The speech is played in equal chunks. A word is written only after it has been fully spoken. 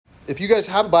if you guys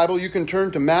have a Bible, you can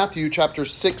turn to Matthew chapter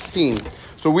 16.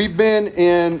 So we've been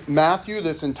in Matthew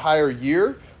this entire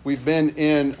year. We've been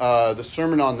in the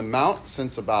Sermon on the Mount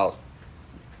since about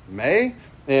May.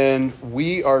 And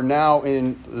we are now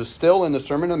still in the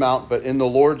Sermon on the Mount, but in the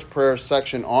Lord's Prayer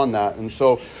section on that. And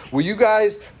so will you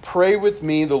guys pray with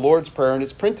me the Lord's Prayer? And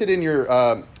it's printed in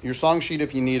your song sheet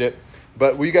if you need it.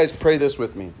 But will you guys pray this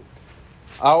with me?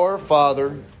 Our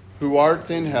Father, who art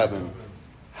in heaven,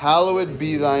 hallowed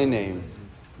be thy name.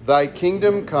 Thy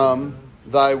kingdom come,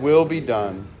 thy will be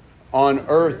done, on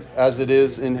earth as it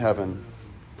is in heaven.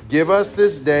 Give us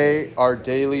this day our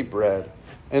daily bread,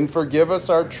 and forgive us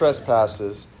our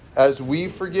trespasses, as we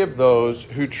forgive those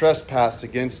who trespass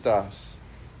against us.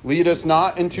 Lead us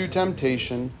not into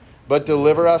temptation, but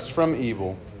deliver us from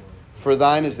evil. For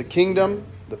thine is the kingdom,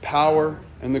 the power,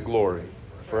 and the glory,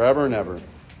 forever and ever.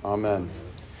 Amen.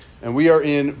 And we are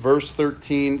in verse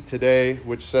 13 today,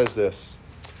 which says this: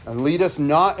 and lead us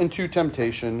not into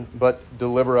temptation, but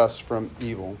deliver us from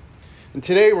evil. And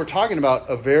today we're talking about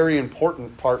a very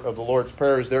important part of the Lord's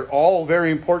Prayers. They're all very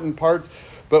important parts.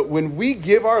 But when we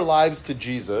give our lives to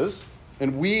Jesus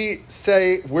and we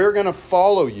say we're going to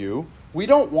follow you, we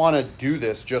don't want to do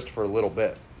this just for a little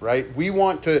bit, right? We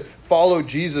want to follow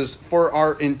Jesus for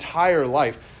our entire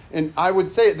life. And I would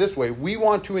say it this way: we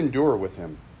want to endure with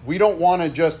him. We don't want to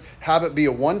just have it be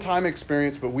a one-time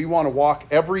experience, but we want to walk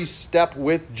every step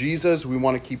with Jesus. We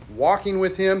want to keep walking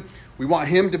with him. We want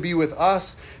him to be with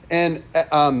us. And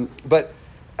but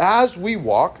as we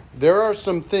walk, there are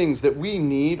some things that we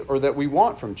need or that we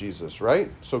want from Jesus, right?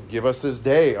 So give us this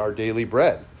day our daily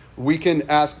bread. We can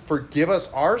ask, forgive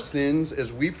us our sins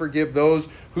as we forgive those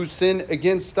who sin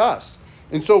against us.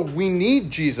 And so we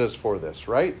need Jesus for this,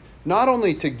 right? Not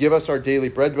only to give us our daily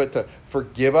bread, but to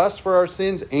forgive us for our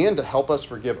sins and to help us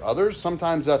forgive others.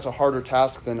 Sometimes that's a harder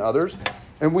task than others.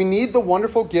 And we need the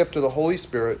wonderful gift of the Holy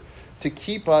Spirit to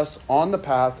keep us on the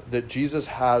path that Jesus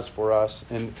has for us,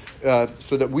 and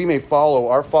so that we may follow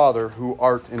our Father who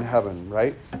art in heaven,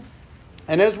 right?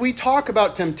 And as we talk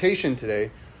about temptation today,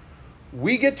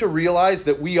 we get to realize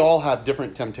that we all have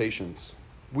different temptations.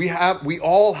 We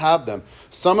all have them.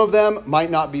 Some of them might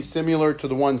not be similar to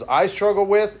the ones I struggle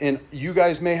with, and you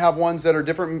guys may have ones that are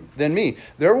different than me.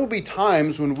 There will be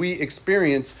times when we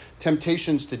experience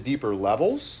temptations to deeper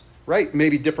levels, right?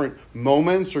 Maybe different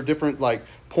moments or different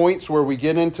points where we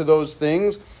get into those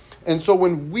things. And so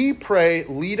when we pray,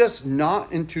 lead us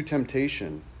not into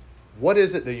temptation, what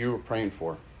is it that you are praying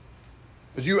for?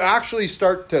 As you actually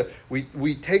start to,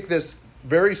 we take this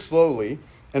very slowly,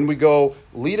 and we go,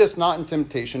 lead us not in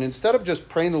temptation. Instead of just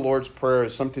praying the Lord's Prayer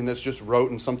as something that's just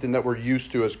rote and something that we're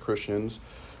used to as Christians,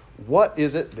 what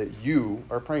is it that you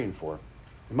are praying for?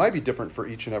 It might be different for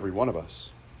each and every one of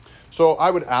us. So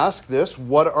I would ask this: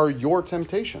 what are your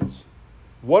temptations?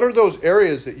 What are those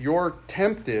areas that you're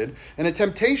tempted? And a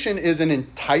temptation is an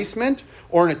enticement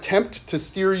or an attempt to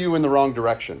steer you in the wrong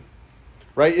direction,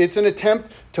 right? It's an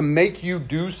attempt to make you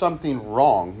do something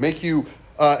wrong, make you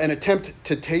an attempt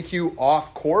to take you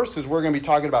off course, as we're going to be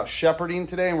talking about shepherding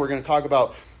today, and we're going to talk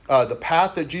about the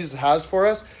path that Jesus has for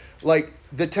us.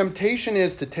 The temptation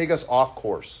is to take us off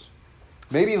course,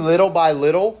 maybe little by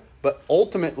little, but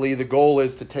ultimately the goal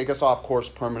is to take us off course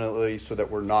permanently so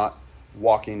that we're not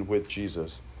walking with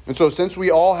Jesus. And so since we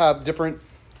all have different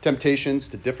temptations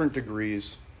to different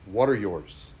degrees, what are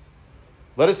yours?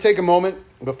 Let us take a moment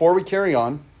before we carry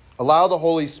on, allow the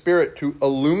Holy Spirit to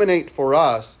illuminate for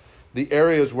us the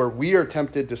areas where we are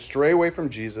tempted to stray away from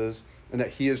Jesus and that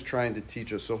he is trying to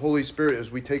teach us. So Holy Spirit,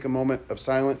 as we take a moment of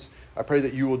silence, I pray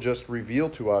that you will just reveal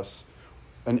to us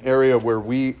an area where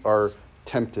we are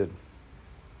tempted.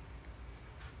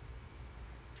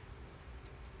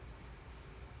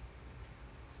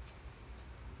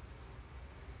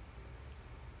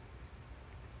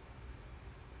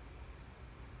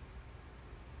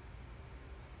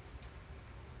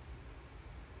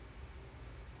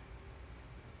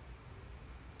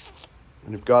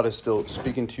 And if God is still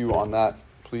speaking to you on that,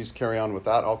 please carry on with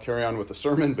that. I'll carry on with the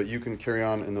sermon, but you can carry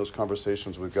on in those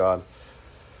conversations with God.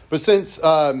 But since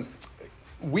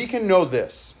we can know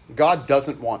this, God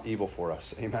doesn't want evil for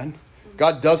us. Amen?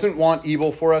 God doesn't want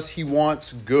evil for us. He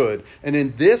wants good. And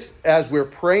in this, as we're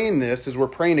praying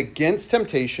against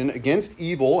temptation, against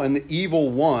evil and the evil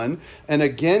one, and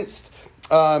against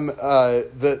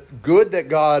the good that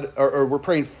God, or we're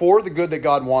praying for the good that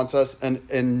God wants us,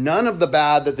 and none of the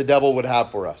bad that the devil would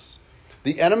have for us.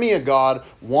 The enemy of God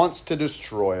wants to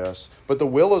destroy us, but the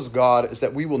will of God is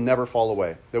that we will never fall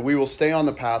away, that we will stay on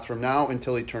the path from now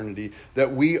until eternity,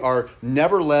 that we are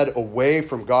never led away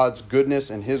from God's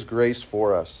goodness and his grace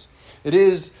for us. It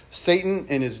is Satan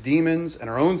and his demons and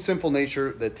our own sinful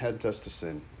nature that tempt us to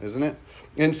sin, isn't it?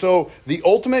 And so the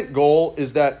ultimate goal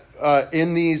is that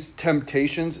in these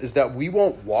temptations is that we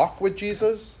won't walk with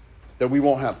Jesus, that we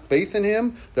won't have faith in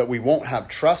him, that we won't have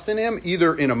trust in him,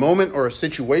 either in a moment or a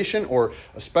situation, or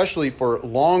especially for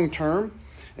long term.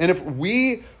 And if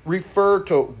we refer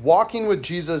to walking with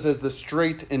Jesus as the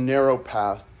straight and narrow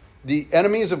path, the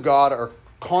enemies of God are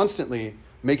constantly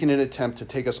making an attempt to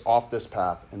take us off this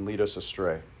path and lead us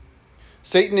astray.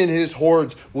 Satan and his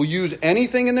hordes will use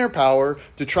anything in their power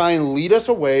to try and lead us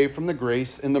away from the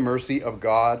grace and the mercy of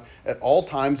God at all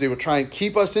times. They will try and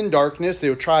keep us in darkness. They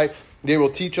will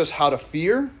teach us how to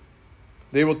fear.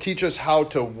 They will teach us how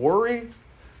to worry.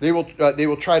 They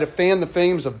will try to fan the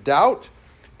flames of doubt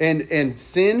and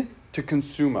sin to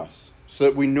consume us so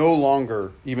that we no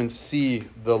longer even see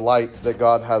the light that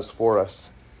God has for us.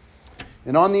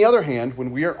 And on the other hand,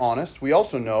 when we are honest, we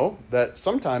also know that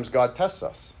sometimes God tests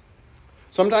us.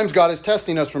 Sometimes God is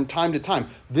testing us from time to time.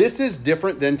 This is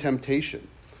different than temptation.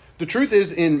 The truth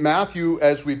is, in Matthew,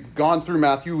 as we've gone through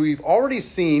Matthew, we've already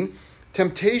seen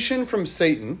temptation from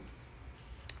Satan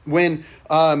when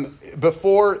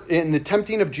before in the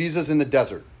tempting of Jesus in the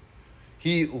desert.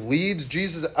 He leads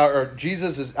Jesus, or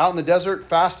Jesus is out in the desert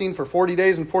fasting for 40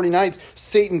 days and 40 nights.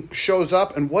 Satan shows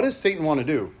up, and what does Satan want to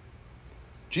do?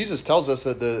 Jesus tells us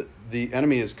that the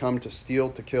enemy has come to steal,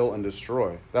 to kill, and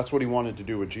destroy. That's what he wanted to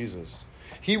do with Jesus.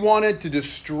 He wanted to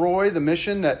destroy the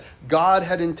mission that God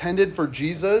had intended for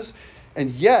Jesus.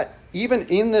 And yet, even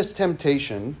in this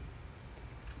temptation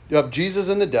of Jesus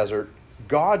in the desert,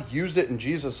 God used it in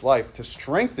Jesus' life to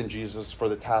strengthen Jesus for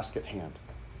the task at hand.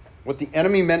 What the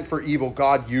enemy meant for evil,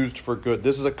 God used for good.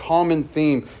 This is a common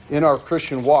theme in our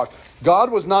Christian walk.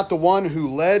 God was not the one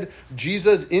who led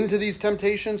Jesus into these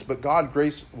temptations, but God's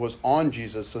grace was on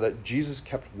Jesus so that Jesus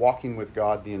kept walking with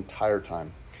God the entire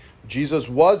time. Jesus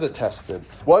was tested,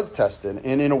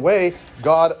 and in a way,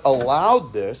 God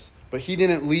allowed this, but he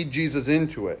didn't lead Jesus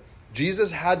into it.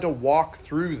 Jesus had to walk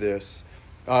through this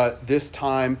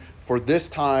time,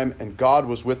 and God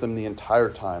was with him the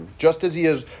entire time, just as he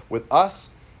is with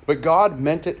us. But God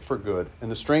meant it for good and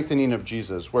the strengthening of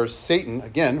Jesus, whereas Satan,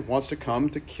 again, wants to come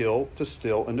to kill, to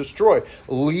steal, and destroy.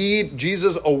 Lead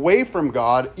Jesus away from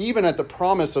God, even at the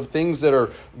promise of things that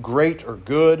are great or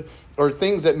good, or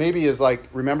things that maybe is like,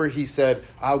 remember he said,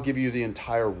 I'll give you the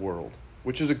entire world,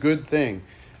 which is a good thing.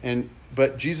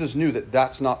 But Jesus knew that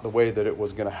that's not the way that it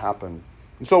was going to happen.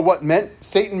 And so what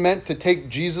Satan meant to take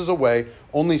Jesus away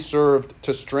only served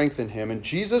to strengthen him. And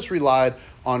Jesus relied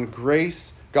on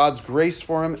grace, God's grace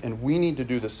for him, and we need to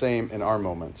do the same in our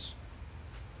moments.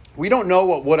 We don't know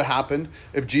what would have happened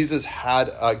if Jesus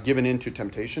had given in to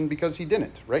temptation, because he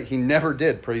didn't, right? He never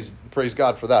did. Praise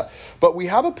God for that. But we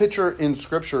have a picture in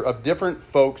Scripture of different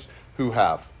folks who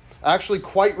have. Actually,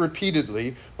 quite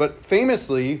repeatedly, but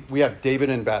famously, we have David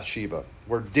and Bathsheba,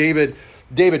 where David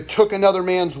took another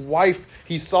man's wife.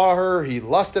 He saw her, he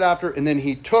lusted after her, and then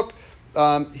he took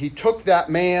that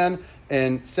man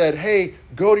and said, hey,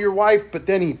 go to your wife, but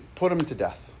then he put him to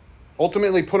death.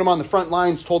 Ultimately put him on the front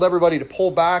lines, told everybody to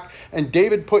pull back, and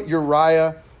David put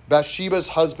Uriah, Bathsheba's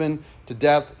husband, to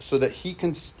death so that he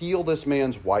can steal this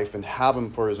man's wife and have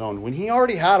him for his own, when he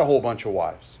already had a whole bunch of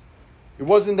wives. It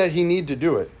wasn't that he needed to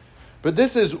do it. But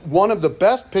this is one of the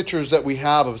best pictures that we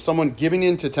have of someone giving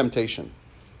in to temptation.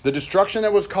 The destruction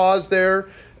that was caused there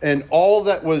and all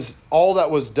that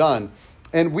was done.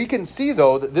 And we can see,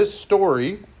 though, that this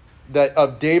story that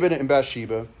of David and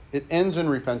Bathsheba, it ends in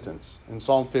repentance. In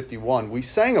Psalm 51, we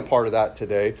sang a part of that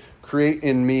today. Create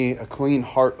in me a clean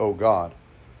heart, O God.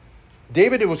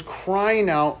 David was crying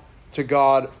out to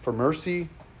God for mercy,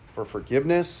 for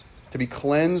forgiveness, to be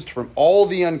cleansed from all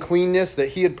the uncleanness that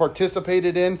he had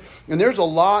participated in. And there's a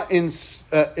lot in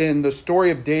the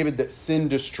story of David that sin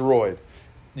destroyed.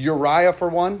 Uriah, for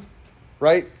one,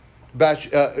 right?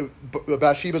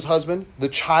 Bathsheba's husband, the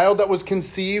child that was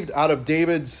conceived out of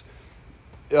David's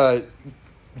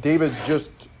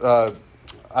just, I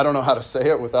don't know how to say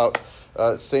it without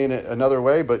saying it another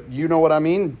way, but you know what I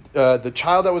mean. The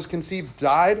child that was conceived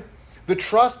died. The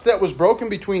trust that was broken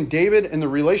between David and the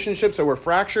relationships that were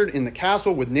fractured in the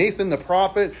castle with Nathan the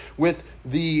prophet, with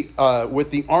the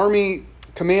army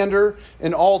commander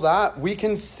and all that. We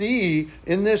can see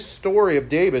in this story of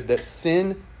David that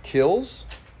sin kills,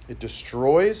 it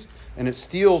destroys, and it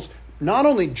steals not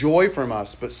only joy from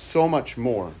us, but so much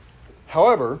more.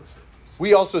 However,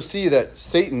 we also see that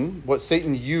what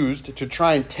Satan used to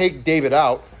try and take David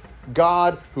out,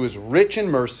 God, who is rich in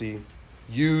mercy,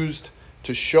 used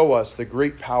to show us the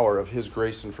great power of his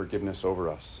grace and forgiveness over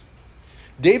us.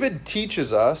 David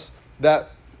teaches us that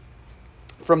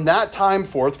from that time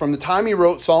forth, from the time he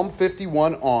wrote Psalm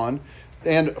 51 on,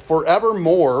 and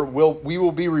forevermore, we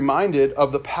will be reminded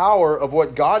of the power of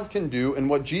what God can do and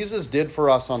what Jesus did for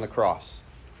us on the cross.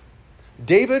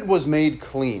 David was made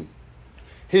clean.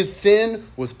 His sin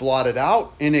was blotted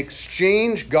out. In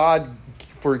exchange, God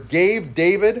forgave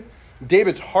David.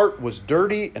 David's heart was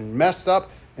dirty and messed up,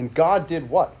 and God did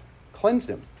what? Cleansed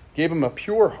him, gave him a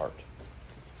pure heart.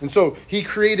 And so he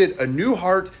created a new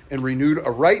heart and renewed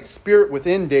a right spirit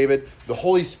within David. The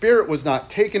Holy Spirit was not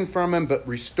taken from him, but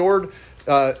restored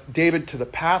David to the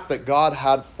path that God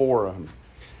had for him.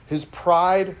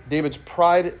 David's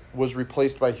pride was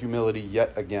replaced by humility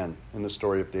yet again in the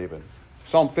story of David.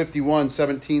 Psalm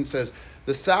 51:17 says,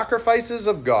 "The sacrifices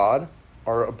of God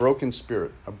are a broken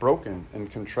spirit, a broken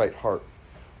and contrite heart.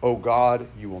 O God,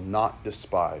 you will not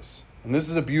despise." And this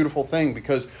is a beautiful thing,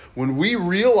 because when we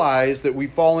realize that we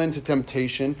fall into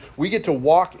temptation, we get to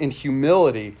walk in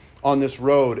humility on this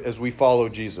road as we follow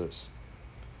Jesus.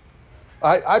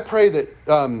 I pray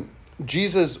that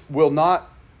Jesus will not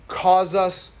cause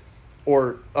us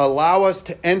or allow us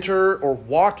to enter or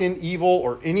walk in evil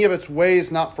or any of its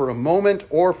ways, not for a moment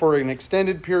or for an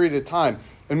extended period of time.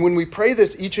 And when we pray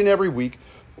this each and every week,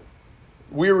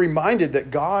 we're reminded that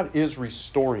God is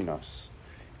restoring us.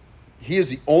 He is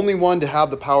the only one to have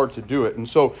the power to do it. And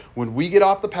so when we get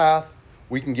off the path,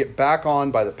 we can get back on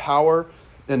by the power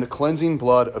and the cleansing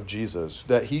blood of Jesus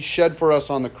that he shed for us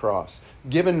on the cross,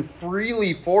 given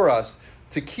freely for us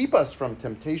to keep us from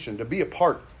temptation, to be a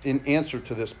part in answer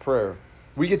to this prayer.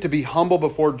 We get to be humble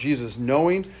before Jesus,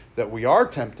 knowing that we are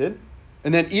tempted.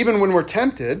 And then even when we're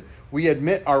tempted, we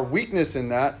admit our weakness in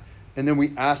that, and then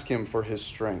we ask him for his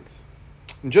strength.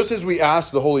 And just as we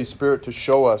ask the Holy Spirit to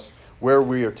show us where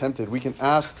we are tempted, we can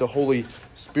ask the Holy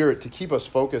Spirit to keep us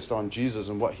focused on Jesus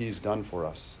and what he's done for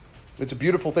us. It's a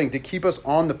beautiful thing to keep us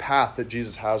on the path that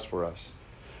Jesus has for us.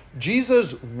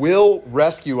 Jesus will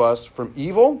rescue us from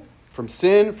evil, from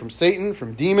sin, from Satan,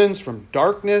 from demons, from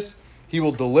darkness. He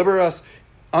will deliver us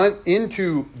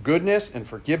into goodness and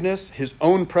forgiveness, his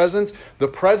own presence, the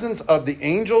presence of the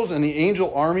angels and the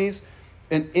angel armies,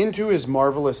 and into his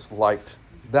marvelous light.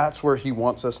 That's where he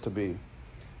wants us to be.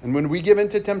 And when we give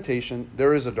into temptation,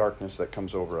 there is a darkness that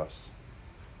comes over us.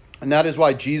 And that is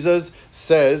why Jesus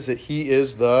says that he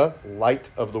is the light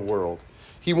of the world.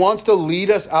 He wants to lead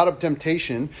us out of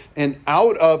temptation and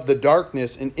out of the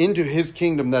darkness and into his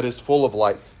kingdom that is full of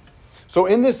light. So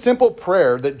in this simple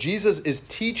prayer that Jesus is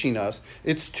teaching us,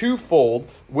 it's twofold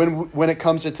when it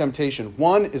comes to temptation.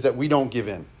 One is that we don't give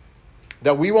in,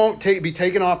 that we won't be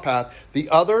taken off path. The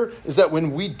other is that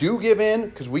when we do give in,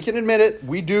 because we can admit it,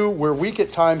 we're weak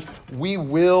at times, we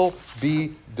will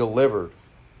be delivered.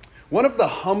 One of the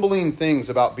humbling things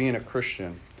about being a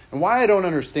Christian, and why I don't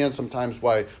understand sometimes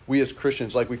why we as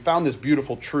Christians, we found this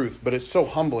beautiful truth, but it's so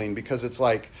humbling because it's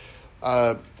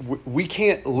we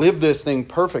can't live this thing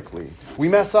perfectly. We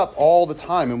mess up all the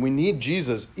time, and we need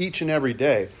Jesus each and every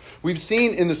day. We've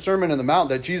seen in the Sermon on the Mount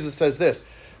that Jesus says this,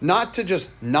 not to just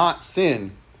not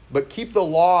sin, but keep the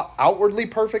law outwardly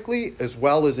perfectly as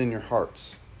well as in your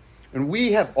hearts. And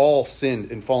we have all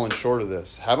sinned and fallen short of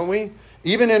this, haven't we?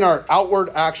 Even in our outward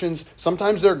actions,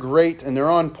 sometimes they're great and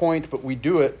they're on point, but we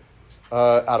do it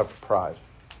out of pride.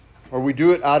 Or we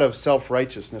do it out of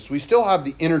self-righteousness. We still have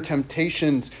the inner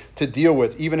temptations to deal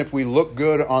with, even if we look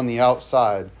good on the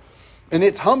outside. And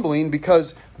it's humbling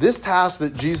because this task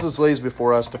that Jesus lays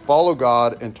before us to follow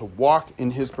God and to walk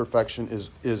in his perfection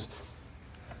is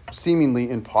seemingly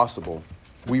impossible.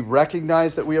 We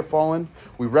recognize that we have fallen.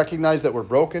 We recognize that we're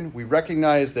broken. We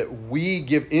recognize that we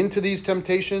give into these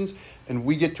temptations, and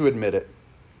we get to admit it.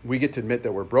 We get to admit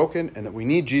that we're broken and that we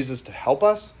need Jesus to help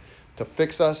us, to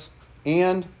fix us,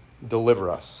 and deliver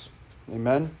us.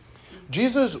 Amen?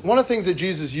 One of the things that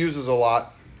Jesus uses a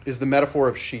lot is the metaphor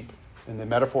of sheep and the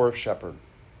metaphor of shepherd.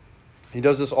 He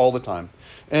does this all the time.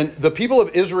 And the people of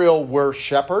Israel were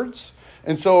shepherds,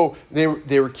 and so they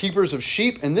were keepers of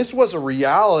sheep, and this was a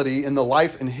reality in the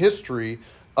life and history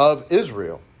of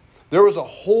Israel. There was a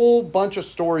whole bunch of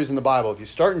stories in the Bible. If you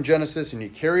start in Genesis and you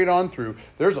carry it on through,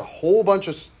 there's a whole bunch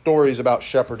of stories about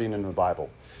shepherding in the Bible.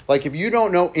 If you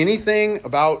don't know anything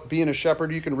about being a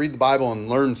shepherd, you can read the Bible and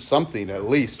learn something at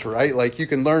least, right? You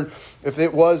can learn, if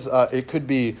it could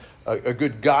be a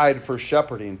good guide for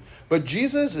shepherding. But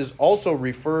Jesus is also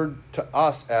referred to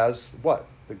us as what?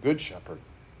 The good shepherd.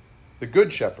 The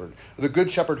good shepherd. The good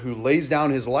shepherd who lays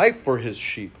down his life for his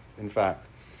sheep, in fact.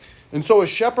 And so a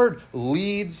shepherd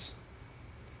leads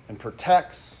and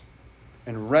protects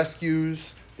and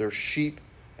rescues their sheep,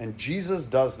 and Jesus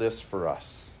does this for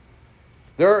us.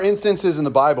 There are instances in the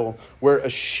Bible where a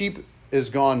sheep is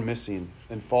gone missing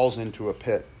and falls into a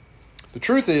pit. The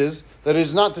truth is that it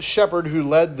is not the shepherd who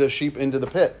led the sheep into the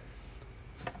pit.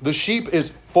 The sheep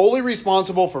is fully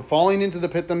responsible for falling into the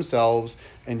pit themselves,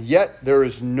 and yet there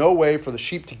is no way for the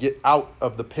sheep to get out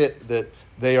of the pit that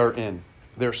they are in.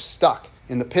 They're stuck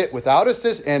in the pit without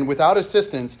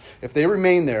assistance. If they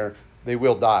remain there, they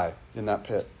will die in that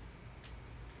pit.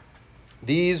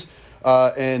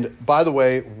 And by the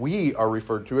way, we are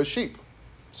referred to as sheep.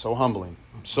 So humbling.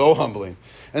 So humbling.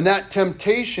 And that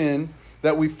temptation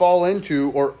that we fall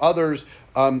into, or others,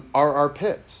 are our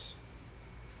pits.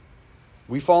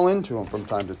 We fall into them from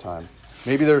time to time.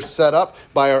 Maybe they're set up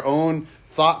by our own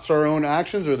thoughts, our own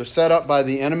actions, or they're set up by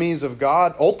the enemies of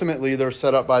God. Ultimately, they're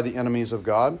set up by the enemies of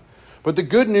God. But the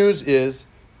good news is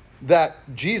that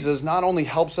Jesus not only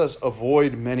helps us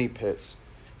avoid many pits,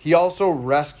 he also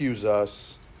rescues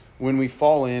us when we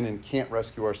fall in and can't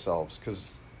rescue ourselves.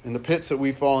 Because in the pits that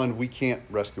we fall in, we can't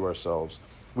rescue ourselves.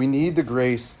 We need the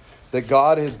grace that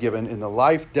God has given in the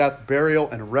life, death, burial,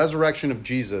 and resurrection of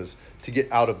Jesus to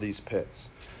get out of these pits.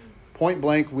 Point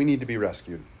blank, we need to be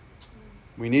rescued.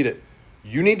 We need it.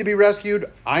 You need to be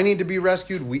rescued. I need to be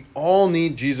rescued. We all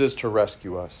need Jesus to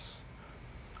rescue us.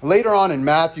 Later on in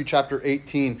Matthew chapter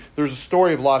 18, there's a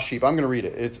story of lost sheep. I'm going to read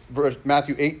it. It's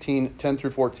Matthew 18, 10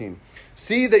 through 14.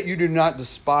 See that you do not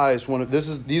despise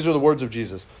these are the words of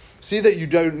Jesus. See that you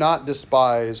do not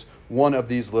despise one of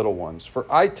these little ones. For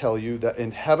I tell you that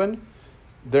in heaven,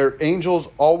 their angels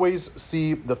always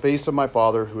see the face of my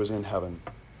Father who is in heaven.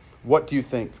 What do you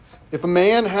think? If a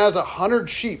man has 100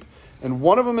 sheep and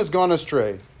one of them has gone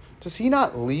astray, does he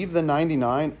not leave the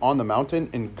 99 on the mountain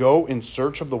and go in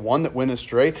search of the one that went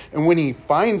astray? And when he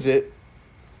finds it,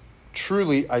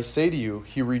 truly I say to you,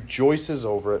 he rejoices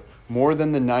over it more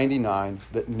than the 99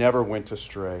 that never went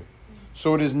astray.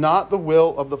 So it is not the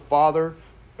will of the Father.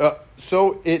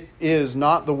 So it is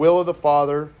not the will of the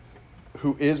Father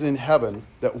who is in heaven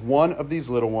that one of these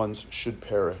little ones should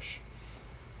perish.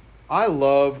 I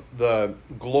love the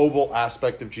global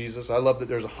aspect of Jesus. I love that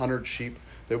there's 100 sheep,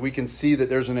 that we can see that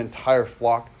there's an entire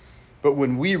flock. But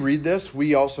when we read this,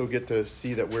 we also get to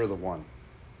see that we're the one.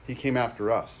 He came after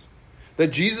us. That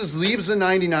Jesus leaves the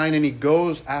 99 and he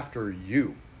goes after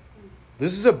you.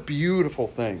 This is a beautiful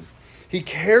thing. He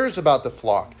cares about the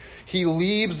flock. He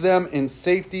leaves them in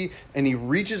safety and he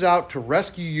reaches out to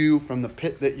rescue you from the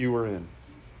pit that you were in.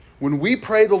 When we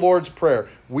pray the Lord's Prayer,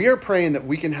 we are praying that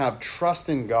we can have trust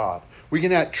in God. We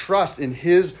can have trust in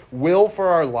his will for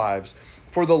our lives,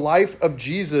 for the life of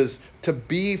Jesus to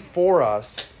be for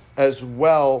us as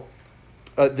well,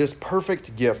 this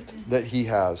perfect gift that he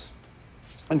has.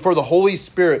 And for the Holy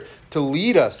Spirit to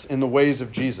lead us in the ways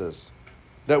of Jesus.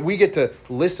 That we get to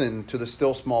listen to the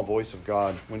still small voice of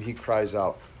God when he cries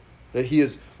out. That he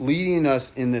is leading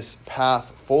us in this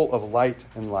path full of light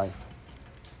and life.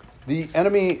 The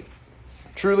enemy,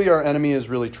 truly our enemy, is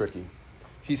really tricky.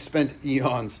 He's spent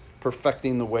eons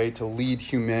perfecting the way to lead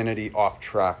humanity off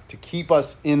track, to keep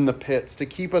us in the pits, to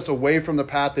keep us away from the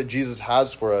path that Jesus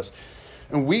has for us.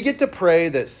 And we get to pray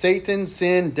that Satan,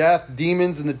 sin, death,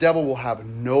 demons, and the devil will have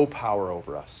no power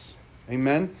over us.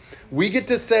 Amen? We get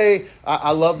to say,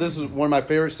 I love this, is one of my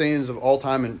favorite sayings of all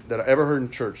time and that I ever heard in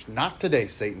church. Not today,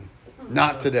 Satan.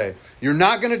 Not today. You're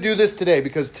not going to do this today,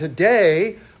 because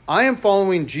today I am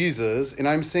following Jesus and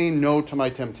I'm saying no to my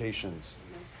temptations.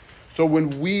 So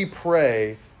when we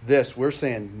pray this, we're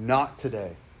saying, not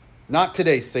today. Not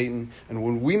today, Satan. And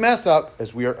when we mess up,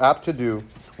 as we are apt to do,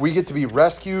 we get to be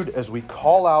rescued as we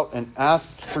call out and ask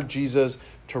for Jesus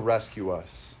to rescue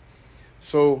us.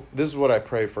 So this is what I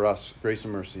pray for us, Grace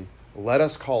and Mercy. Let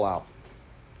us call out.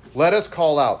 Let us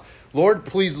call out. Lord,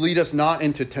 please lead us not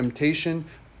into temptation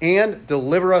and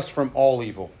deliver us from all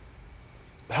evil.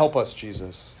 Help us,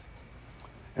 Jesus.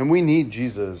 And we need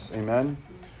Jesus. Amen.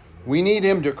 We need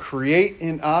him to create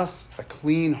in us a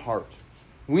clean heart.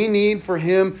 We need for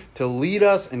him to lead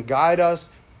us and guide us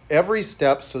every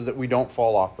step so that we don't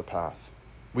fall off the path.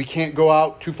 We can't go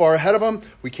out too far ahead of him.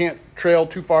 We can't trail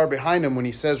too far behind him. When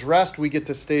he says rest, we get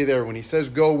to stay there. When he says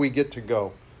go, we get to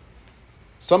go.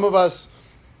 Some of us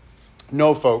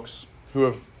know folks who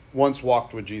have once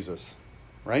walked with Jesus,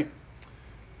 right?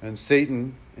 And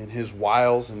Satan, in his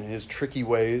wiles and his tricky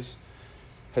ways,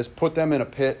 has put them in a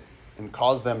pit and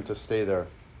caused them to stay there.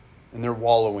 And they're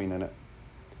wallowing in it.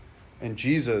 And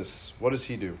Jesus, what does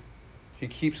he do? He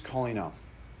keeps calling out.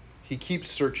 He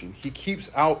keeps searching. He keeps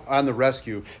out on the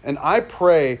rescue. And I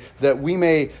pray that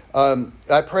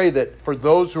I pray that for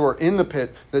those who are in the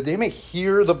pit, that they may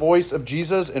hear the voice of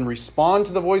Jesus and respond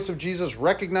to the voice of Jesus,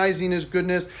 recognizing his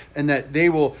goodness, and that they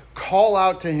will call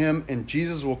out to him and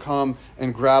Jesus will come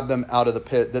and grab them out of the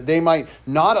pit. That they might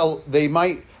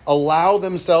allow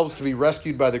themselves to be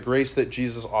rescued by the grace that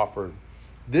Jesus offered.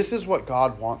 This is what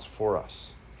God wants for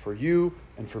us, for you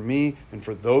and for me and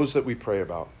for those that we pray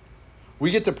about.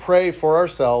 We get to pray for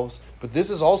ourselves, but this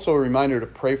is also a reminder to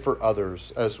pray for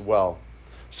others as well.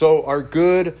 So our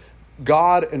good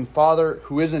God and Father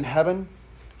who is in heaven,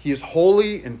 he is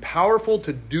holy and powerful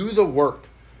to do the work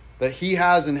that he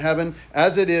has in heaven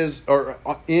as it is, or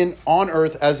on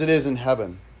earth as it is in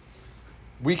heaven.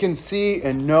 We can see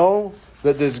and know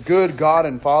that this good God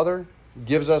and Father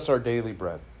gives us our daily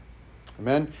bread.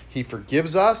 Amen. He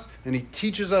forgives us and he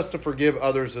teaches us to forgive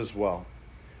others as well.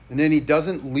 And then he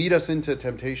doesn't lead us into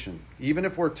temptation, even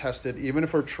if we're tested, even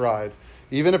if we're tried,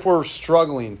 even if we're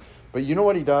struggling. But you know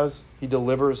what he does? He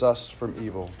delivers us from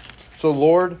evil. So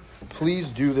Lord,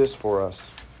 please do this for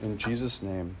us. In Jesus'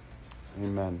 name,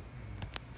 amen.